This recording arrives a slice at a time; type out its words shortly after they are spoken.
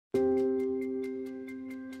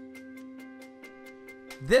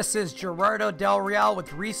This is Gerardo Del Real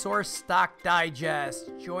with Resource Stock Digest.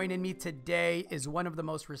 Joining me today is one of the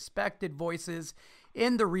most respected voices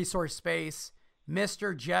in the resource space,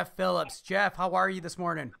 Mr. Jeff Phillips. Jeff, how are you this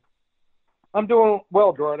morning? I'm doing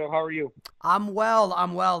well, Gerardo. How are you? I'm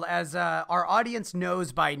well. As our audience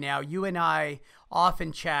knows by now, you and I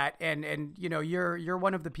often chat, and you know, you're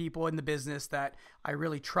one of the people in the business that I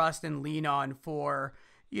really trust and lean on for,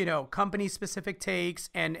 you know, company specific takes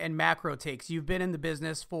and macro takes. You've been in the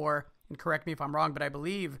business for, and correct me if I'm wrong, but I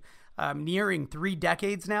believe nearing 3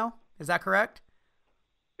 decades now. Is that correct?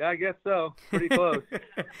 Yeah, I guess so. Pretty close.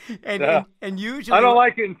 and usually I don't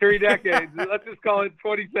like it in 3 decades. Let's just call it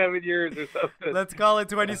 27 years or something. Let's call it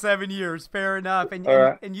 27 years. Fair enough. And, All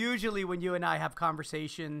right. and usually when you and I have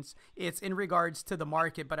conversations, it's in regards to the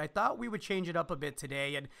market, but I thought we would change it up a bit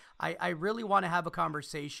today. And I really want to have a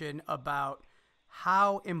conversation about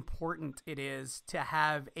how important it is to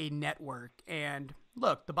have a network. And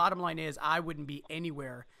look, the bottom line is I wouldn't be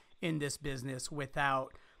anywhere in this business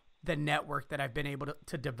without the network that I've been able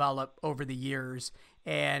to develop over the years.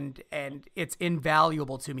 And it's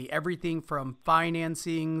invaluable to me. Everything from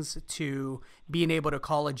financings to being able to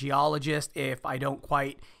call a geologist if I don't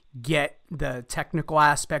quite get the technical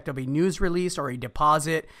aspect of a news release or a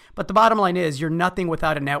deposit. But the bottom line is you're nothing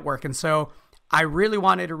without a network. And so I really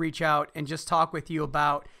wanted to reach out and just talk with you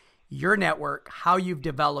about your network, how you've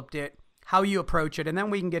developed it, how you approach it, and then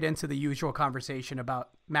we can get into the usual conversation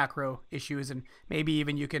about macro issues, and maybe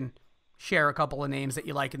even you can share a couple of names that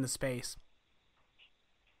you like in the space.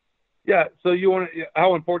 Yeah. So you want to,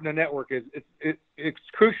 how important a network is? It's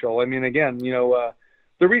crucial. I mean, again, the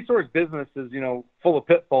resource business is, full of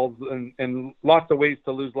pitfalls and lots of ways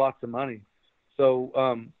to lose lots of money. So,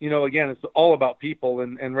 again, it's all about people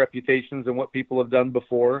and reputations and what people have done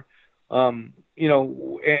before. And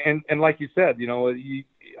like you said,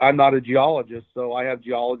 I'm not a geologist, so I have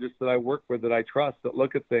geologists that I work with that I trust that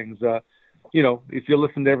look at things. If you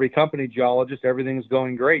listen to every company geologist, everything's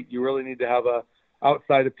going great. You really need to have a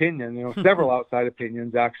outside opinion, several outside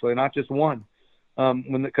opinions, actually, not just one.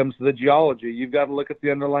 When it comes to the geology, you've got to look at the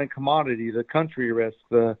underlying commodity, the country risk,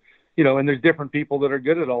 and there's different people that are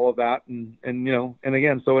good at all of that. And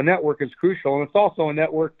again, so a network is crucial. And it's also a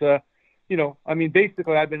network to,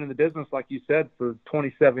 basically I've been in the business, like you said, for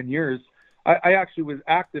 27 years. I actually was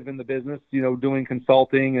active in the business, doing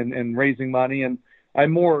consulting and raising money. And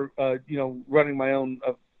I'm more, running my own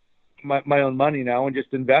money now and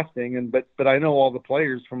just investing. But I know all the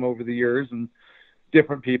players from over the years and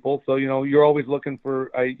different people. So, you're always looking for,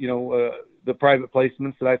 the private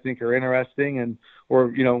placements that I think are interesting or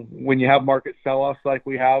when you have market sell-offs like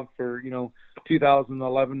we have for,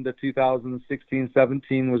 2011 to 2016,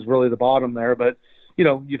 17 was really the bottom there. But,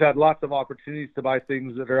 you've had lots of opportunities to buy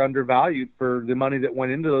things that are undervalued for the money that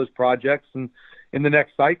went into those projects. And in the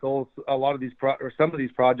next cycle, a lot of these some of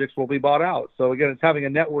these projects will be bought out. So again, it's having a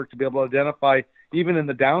network to be able to identify, even in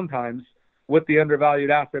the downtimes, what the undervalued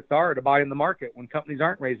assets are to buy in the market when companies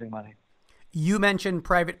aren't raising money. You mentioned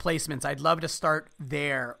private placements. I'd love to start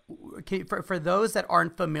there. For those that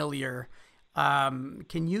aren't familiar,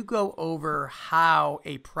 can you go over how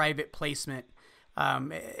a private placement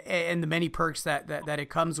and the many perks that it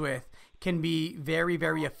comes with can be very,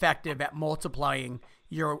 very effective at multiplying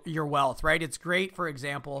your wealth, right? It's great, for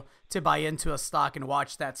example, to buy into a stock and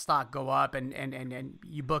watch that stock go up and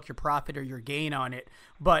you book your profit or your gain on it.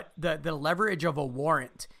 But the leverage of a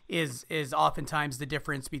warrant is oftentimes the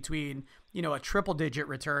difference between, a triple digit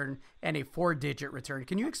return and a 4-digit return.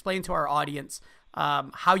 Can you explain to our audience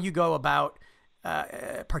how you go about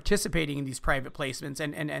participating in these private placements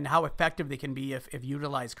and how effective they can be if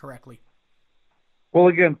utilized correctly? Well,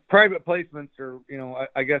 again, private placements are,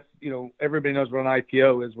 I guess, everybody knows what an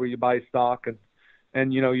IPO is, where you buy stock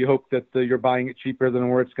and you hope that you're buying it cheaper than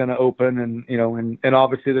where it's going to open. And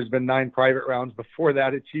obviously there's been 9 private rounds before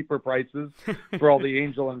that at cheaper prices for all the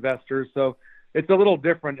angel investors. So it's a little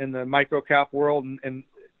different in the micro cap world, and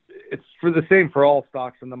it's for the same for all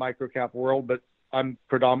stocks in the micro cap world, but I'm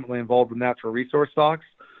predominantly involved in natural resource stocks.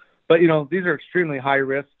 But, these are extremely high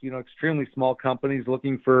risk, extremely small companies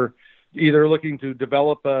looking to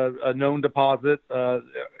develop a known deposit and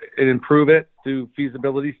improve it through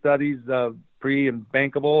feasibility studies, pre and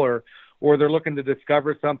bankable, or they're looking to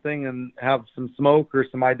discover something and have some smoke or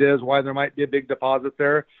some ideas why there might be a big deposit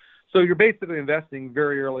there. So you're basically investing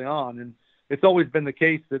very early on. And it's always been the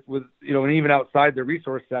case that with, and even outside the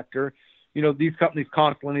resource sector, these companies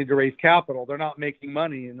constantly need to raise capital. They're not making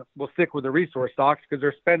money, and we'll stick with the resource stocks because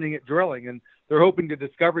they're spending it drilling, and they're hoping to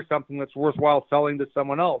discover something that's worthwhile selling to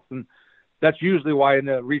someone else. And that's usually why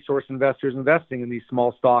the resource investors investing in these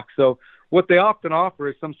small stocks. So what they often offer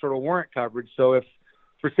is some sort of warrant coverage. So if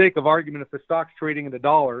for sake of argument, if the stock's trading at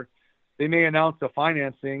 $1, they may announce a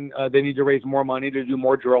financing. They need to raise more money to do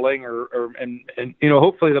more drilling, and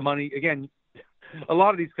hopefully the money, again, a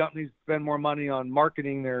lot of these companies spend more money on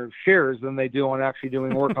marketing their shares than they do on actually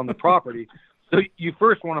doing work on the property. So you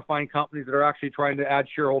first want to find companies that are actually trying to add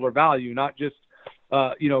shareholder value, not just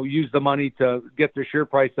use the money to get their share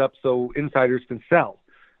price up so insiders can sell.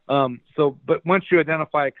 But once you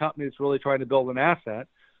identify a company that's really trying to build an asset,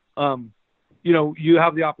 you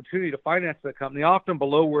have the opportunity to finance that company, often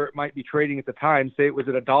below where it might be trading at the time. Say it was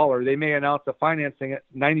at $1, they may announce a financing at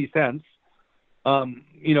 90 cents,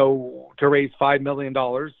 to raise $5 million.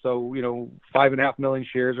 So, 5.5 million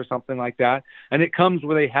shares or something like that. And it comes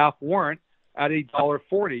with a half warrant at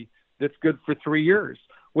 $1.40 that's good for 3 years.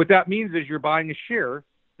 What that means is you're buying a share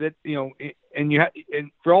that,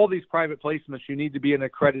 and for all these private placements, you need to be an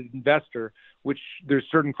accredited investor, which there's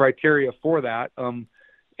certain criteria for that.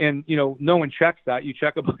 No one checks that. You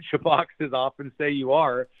check a bunch of boxes off and say you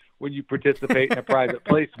are when you participate in a private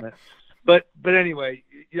placement. But anyway,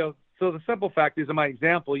 so the simple fact is, in my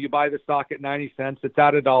example, you buy the stock at 90 cents, it's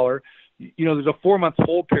at $1. There's a 4-month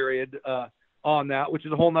hold period on that, which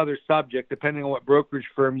is a whole nother subject. Depending on what brokerage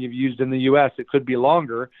firm you've used in the U.S., it could be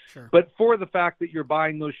longer. Sure. But for the fact that you're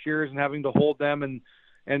buying those shares and having to hold them, and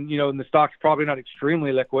the stock's probably not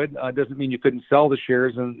extremely liquid, doesn't mean you couldn't sell the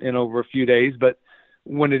shares in over a few days, but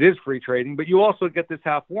when it is free trading. But you also get this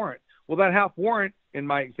half warrant. Well, that half warrant, in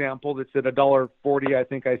my example, that's at $1.40, I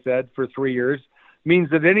think I said, for 3 years,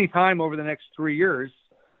 means that any time over the next 3 years,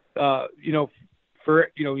 you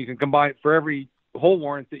can combine for every whole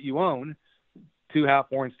warrant that you own, 2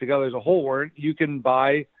 half warrants together as a whole warrant, you can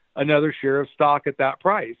buy another share of stock at that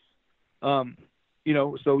price. So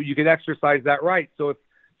you can exercise that right. So if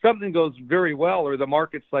something goes very well, or the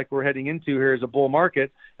market's like we're heading into here is a bull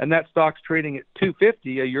market, and that stock's trading at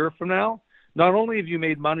 $2.50 a year from now, not only have you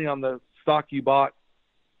made money on the stock you bought,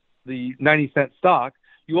 the 90-cent stock,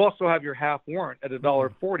 you also have your half warrant at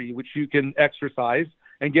 $1.40, which you can exercise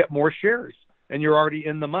and get more shares, and you're already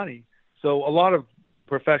in the money. So a lot of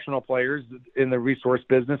professional players in the resource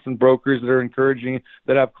business and brokers that are encouraging,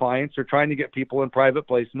 that have clients, are trying to get people in private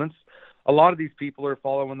placements. A lot of these people are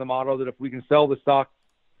following the motto that if we can sell the stock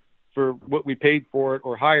for what we paid for it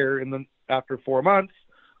or higher, and then after 4 months,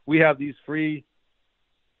 we have these free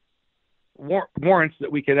warrants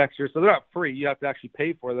that we can exercise. So they're not free. You have to actually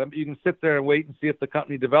pay for them. But you can sit there and wait and see if the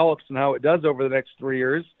company develops and how it does over the next 3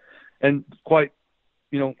 years. And quite,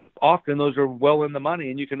 often those are well in the money,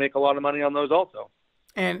 and you can make a lot of money on those also.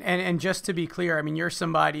 And just to be clear, I mean, you're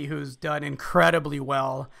somebody who's done incredibly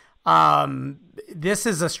well. This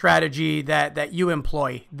is a strategy that you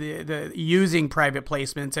employ, the using private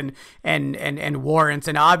placements and warrants,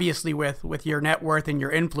 and obviously with your net worth and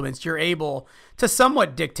your influence, you're able to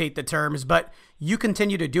somewhat dictate the terms, but you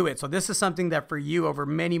continue to do it. So this is something that for you over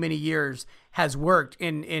many, many years has worked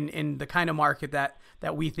in the kind of market that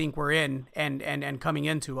we think we're in and coming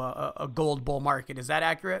into a gold bull market. Is that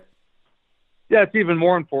accurate? Yeah, it's even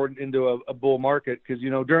more important into a bull market because,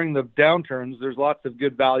 during the downturns, there's lots of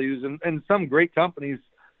good values, and some great companies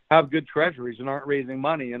have good treasuries and aren't raising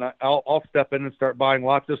money. And I'll step in and start buying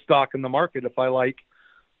lots of stock in the market if I like,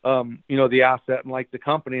 the asset and like the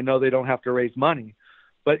company, and know they don't have to raise money.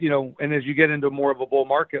 But, and as you get into more of a bull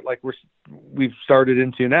market like we've started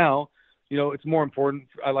into now, it's more important.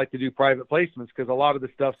 I like to do private placements because a lot of the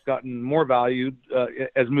stuff's gotten more valued,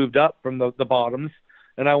 has moved up from the bottoms.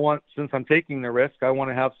 And since I'm taking the risk, I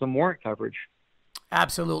want to have some warrant coverage.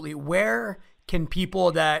 Absolutely. Where can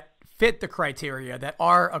people that fit the criteria, that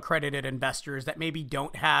are accredited investors, that maybe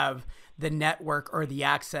don't have the network or the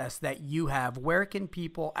access that you have, where can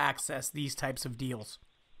people access these types of deals?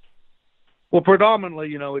 Well,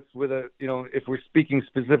 predominantly, it's with if we're speaking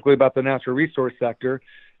specifically about the natural resource sector,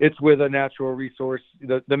 it's with a natural resource.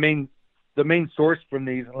 The main source from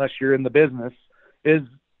these, unless you're in the business, is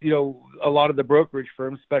a lot of the brokerage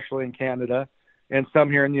firms, especially in Canada and some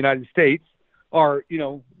here in the United States, are,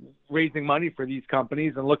 raising money for these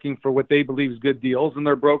companies and looking for what they believe is good deals. And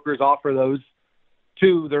their brokers offer those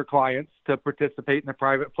to their clients to participate in a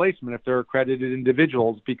private placement if they're accredited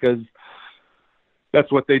individuals, because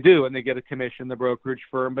that's what they do. And they get a commission, the brokerage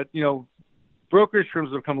firm. But, brokerage firms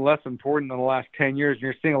have become less important in the last 10 years. And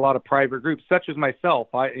you're seeing a lot of private groups, such as myself.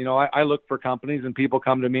 I look for companies and people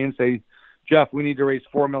come to me and say, Jeff, we need to raise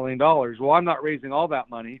 $4 million. Well, I'm not raising all that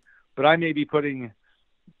money, but I may be putting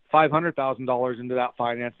 $500,000 into that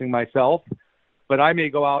financing myself. But I may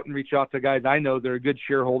go out and reach out to guys I know that are good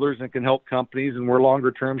shareholders and can help companies, and we're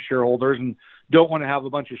longer-term shareholders and don't want to have a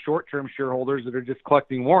bunch of short-term shareholders that are just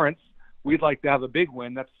collecting warrants. We'd like to have a big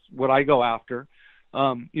win. That's what I go after.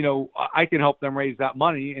 I can help them raise that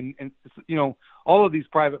money. And all of these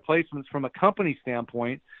private placements from a company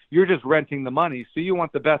standpoint, you're just renting the money. So you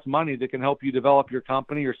want the best money that can help you develop your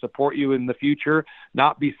company or support you in the future,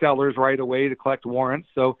 not be sellers right away to collect warrants.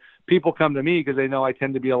 So people come to me because they know I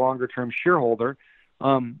tend to be a longer term shareholder.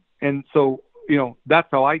 And so, that's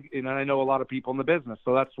how and I know a lot of people in the business.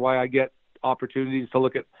 So that's why I get opportunities to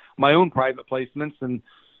look at my own private placements. And,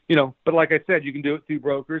 but like I said, you can do it through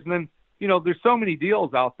brokers. And then, there's so many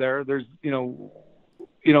deals out there. There's,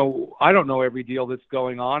 I don't know every deal that's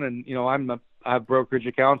going on. And, I have brokerage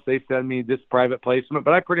accounts. They send me this private placement,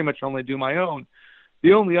 but I pretty much only do my own.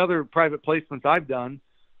 The only other private placements I've done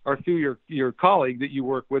are through your colleague that you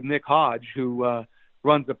work with, Nick Hodge, who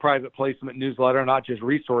runs a private placement newsletter, not just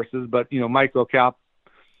resources, but, microcap,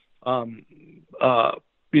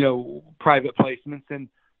 private placements. And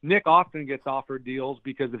Nick often gets offered deals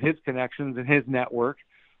because of his connections and his network.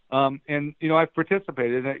 And I've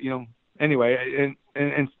participated, anyway,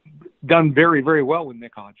 and done very, very well with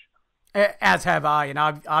Nick Hodge. As have I, and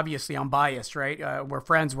obviously I'm biased, right? We're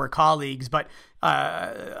friends, we're colleagues, but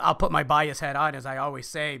I'll put my bias hat on, as I always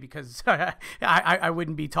say, because I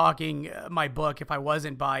wouldn't be talking my book if I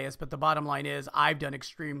wasn't biased. But the bottom line is I've done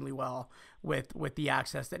extremely well with the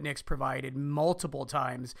access that Nick's provided multiple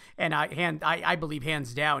times, and I believe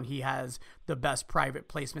hands down he has the best private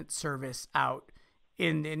placement service out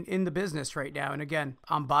in the business right now. And again,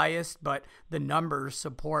 I'm biased, but the numbers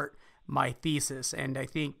support my thesis. And I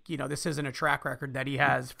think, this isn't a track record that he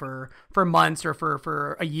has for months or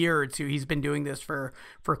for a year or two. He's been doing this for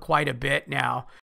quite a bit now.